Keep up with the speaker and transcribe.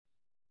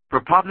For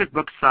public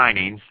book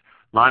signings,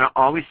 Lana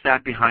always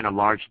sat behind a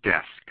large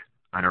desk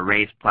on a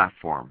raised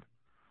platform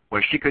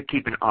where she could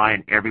keep an eye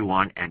on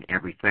everyone and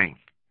everything.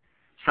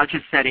 Such a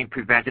setting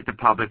prevented the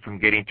public from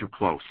getting too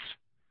close.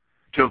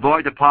 To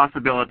avoid the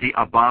possibility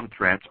of bomb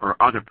threats or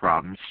other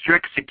problems,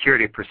 strict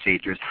security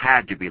procedures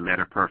had to be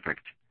letter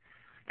perfect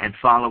and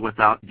follow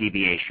without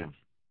deviation.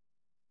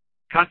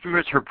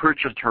 Customers who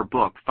purchased her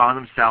book found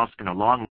themselves in a long